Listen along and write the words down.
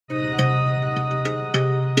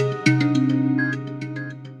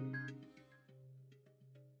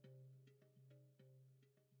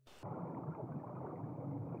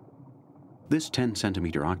This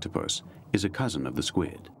 10-centimeter octopus is a cousin of the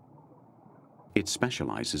squid. It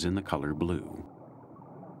specializes in the color blue.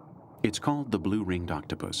 It's called the blue-ringed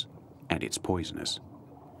octopus, and it's poisonous.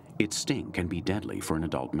 Its sting can be deadly for an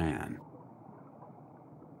adult man.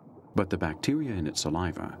 But the bacteria in its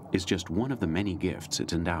saliva is just one of the many gifts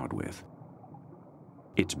it's endowed with.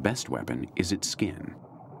 Its best weapon is its skin.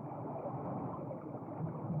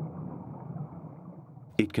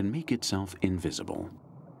 It can make itself invisible.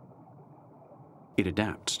 It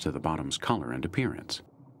adapts to the bottom's color and appearance.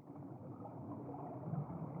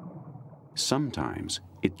 Sometimes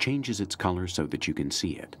it changes its color so that you can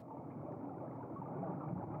see it.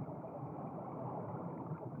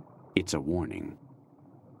 It's a warning.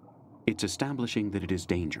 It's establishing that it is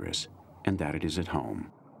dangerous and that it is at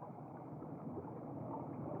home.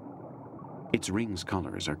 Its ring's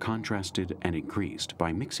colors are contrasted and increased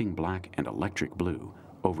by mixing black and electric blue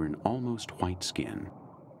over an almost white skin.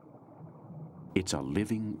 It's a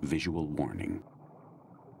living visual warning.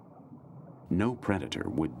 No predator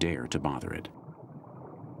would dare to bother it.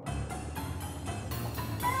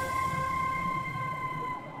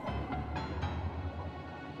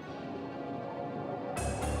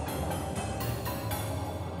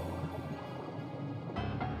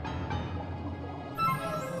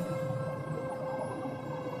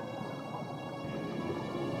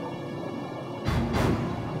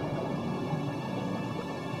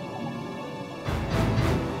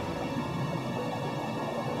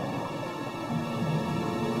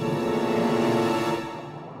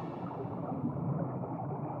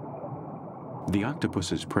 The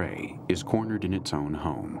octopus's prey is cornered in its own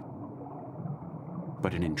home.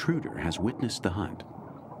 But an intruder has witnessed the hunt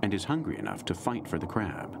and is hungry enough to fight for the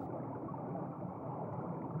crab.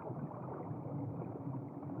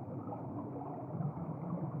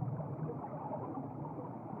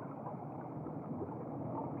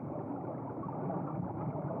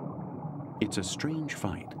 It's a strange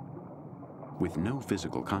fight. With no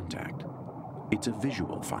physical contact, it's a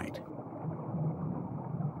visual fight.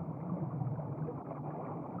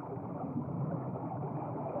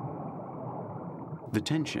 The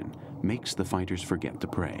tension makes the fighters forget the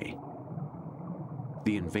prey.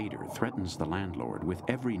 The invader threatens the landlord with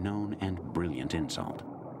every known and brilliant insult.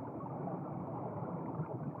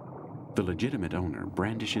 The legitimate owner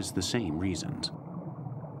brandishes the same reasons.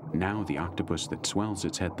 Now the octopus that swells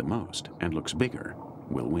its head the most and looks bigger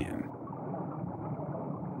will win.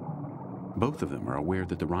 Both of them are aware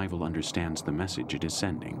that the rival understands the message it is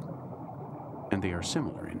sending, and they are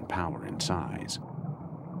similar in power and size.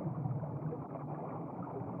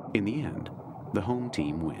 In the end, the home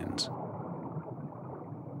team wins.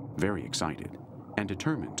 Very excited and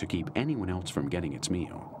determined to keep anyone else from getting its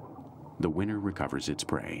meal, the winner recovers its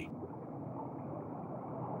prey.